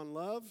building on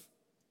love?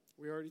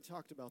 We already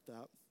talked about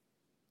that.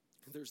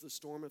 There's the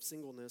storm of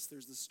singleness.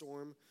 There's the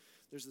storm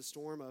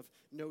of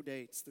no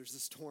dates. There's the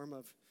storm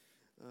of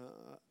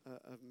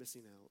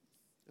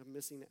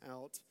missing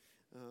out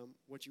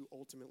what you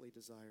ultimately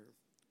desire.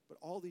 But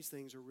all these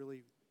things are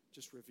really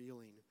just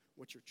revealing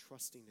what you're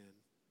trusting in.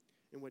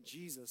 And what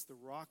Jesus, the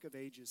Rock of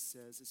Ages,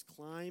 says is,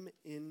 climb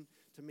into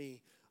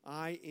me.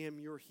 I am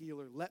your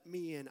healer. Let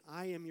me in.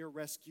 I am your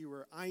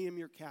rescuer. I am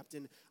your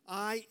captain.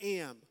 I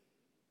am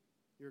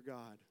your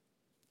God.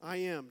 I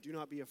am. Do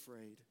not be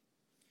afraid.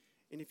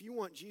 And if you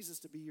want Jesus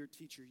to be your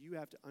teacher, you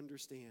have to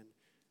understand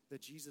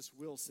that Jesus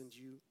will send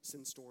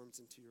storms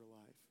into your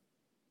life.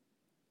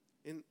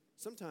 And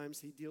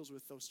sometimes he deals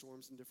with those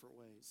storms in different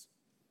ways.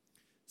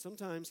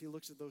 Sometimes he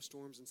looks at those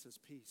storms and says,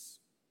 peace,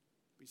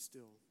 be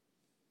still.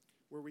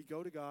 Where we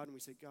go to God and we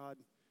say, God,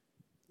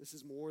 this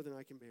is more than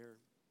I can bear.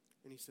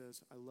 And he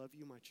says, I love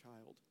you, my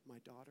child, my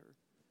daughter,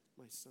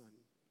 my son.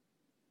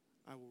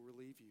 I will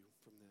relieve you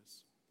from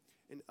this.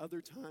 And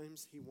other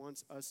times he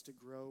wants us to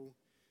grow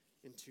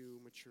into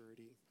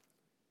maturity.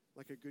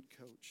 Like a good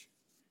coach,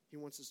 he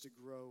wants us to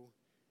grow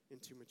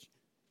into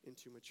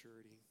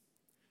maturity.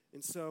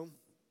 And so,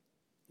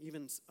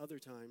 even other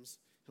times,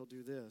 he'll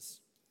do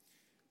this.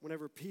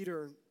 Whenever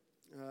Peter,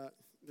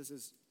 this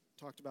is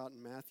talked about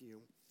in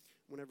Matthew,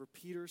 whenever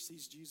Peter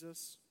sees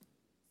Jesus,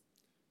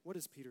 what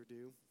does Peter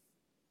do?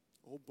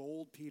 Old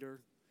bold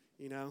Peter,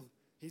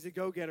 he's a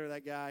go-getter,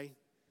 that guy.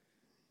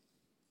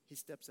 He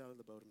steps out of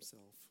the boat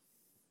himself.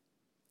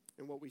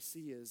 And what we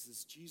see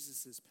is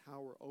Jesus'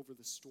 power over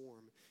the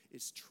storm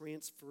is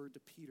transferred to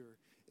Peter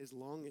as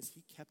long as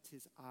he kept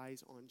his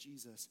eyes on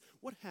Jesus.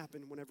 What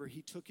happened whenever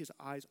he took his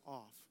eyes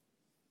off?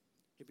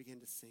 He began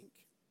to sink.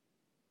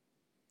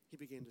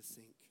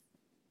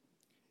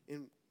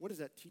 And what is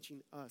that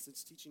teaching us?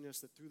 It's teaching us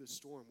that through the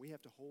storm, we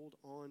have to hold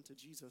on to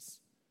Jesus.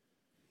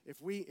 If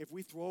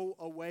we throw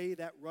away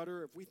that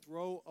rudder, if we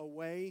throw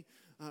away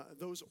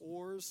those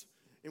oars,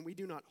 and we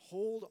do not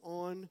hold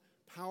on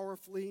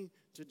powerfully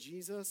to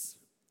Jesus,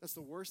 that's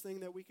the worst thing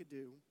that we could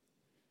do.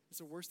 It's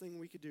the worst thing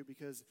we could do,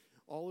 because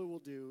all it will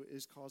do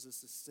is cause us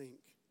to sink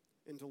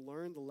and to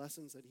learn the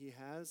lessons that he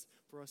has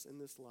for us in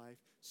this life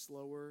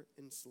slower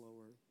and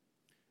slower.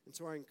 And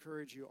so I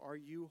encourage you, are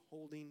you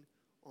holding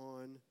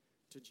on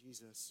to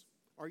Jesus?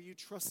 Are you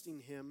trusting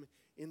him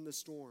in the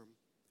storm?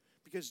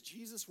 Because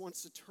Jesus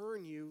wants to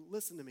turn you,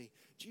 listen to me,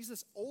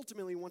 Jesus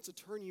ultimately wants to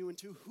turn you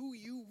into who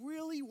you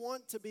really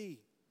want to be.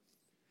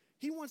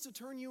 He wants to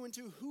turn you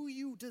into who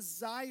you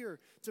desire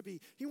to be.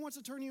 He wants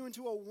to turn you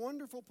into a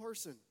wonderful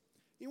person.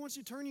 He wants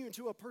to turn you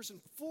into a person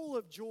full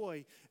of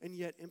joy and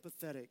yet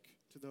empathetic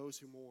to those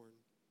who mourn.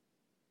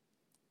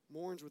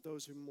 Mourns with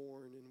those who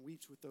mourn and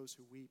weeps with those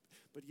who weep,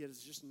 but yet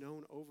is just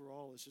known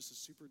overall as just a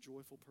super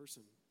joyful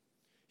person.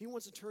 He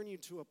wants to turn you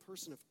into a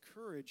person of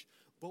courage,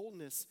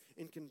 boldness,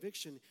 and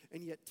conviction,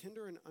 and yet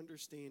tender and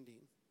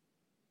understanding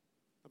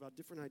about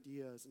different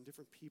ideas and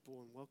different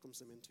people and welcomes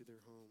them into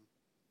their home.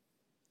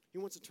 He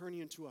wants to turn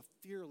you into a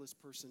fearless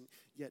person,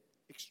 yet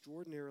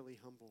extraordinarily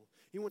humble.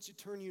 He wants to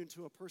turn you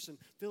into a person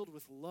filled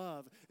with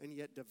love and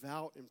yet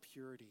devout in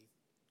purity.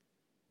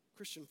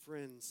 Christian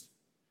friends,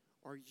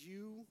 are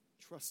you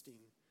trusting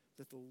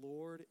that the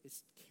Lord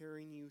is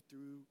carrying you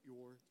through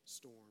your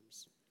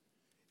storms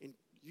and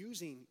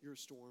using your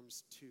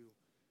storms to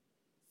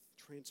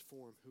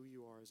transform who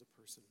you are as a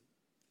person?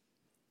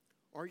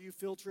 Are you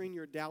filtering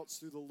your doubts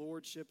through the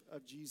lordship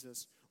of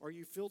Jesus? Are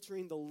you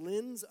filtering the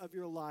lens of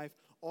your life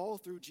all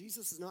through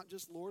Jesus is not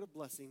just Lord of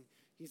blessing,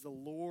 he's the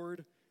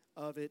Lord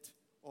of it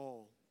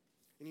all.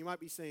 And you might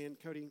be saying,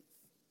 Cody,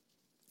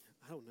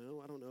 I don't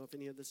know if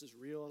any of this is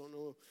real. I don't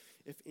know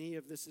if any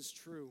of this is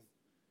true.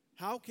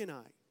 How can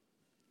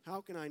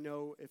I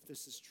know if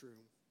this is true?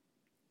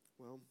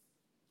 Well,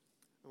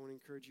 I want to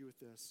encourage you with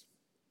this.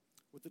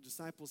 What the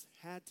disciples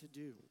had to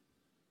do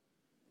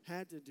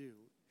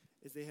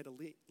is they had to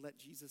let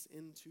Jesus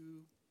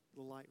into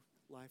the life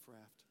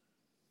raft.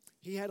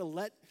 They had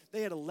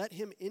to let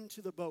him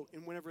into the boat,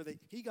 and whenever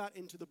he got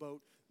into the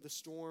boat, the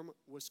storm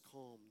was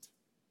calmed.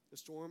 The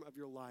storm of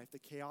your life, the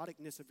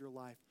chaoticness of your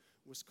life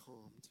was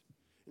calmed.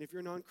 And if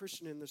you're a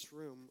non-Christian in this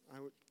room,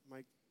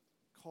 my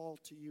call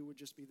to you would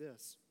just be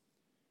this.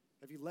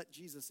 Have you let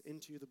Jesus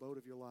into the boat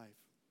of your life?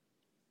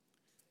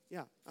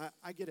 Yeah,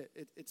 I get it.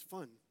 It's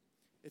fun.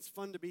 It's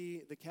fun to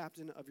be the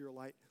captain of your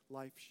life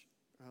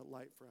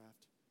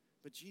raft.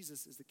 But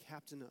Jesus is the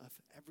captain of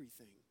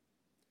everything.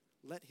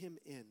 Let him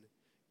in.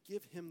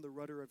 Give him the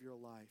rudder of your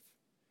life.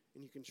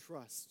 And you can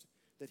trust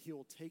that he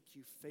will take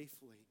you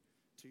faithfully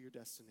to your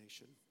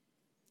destination.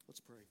 Let's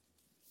pray.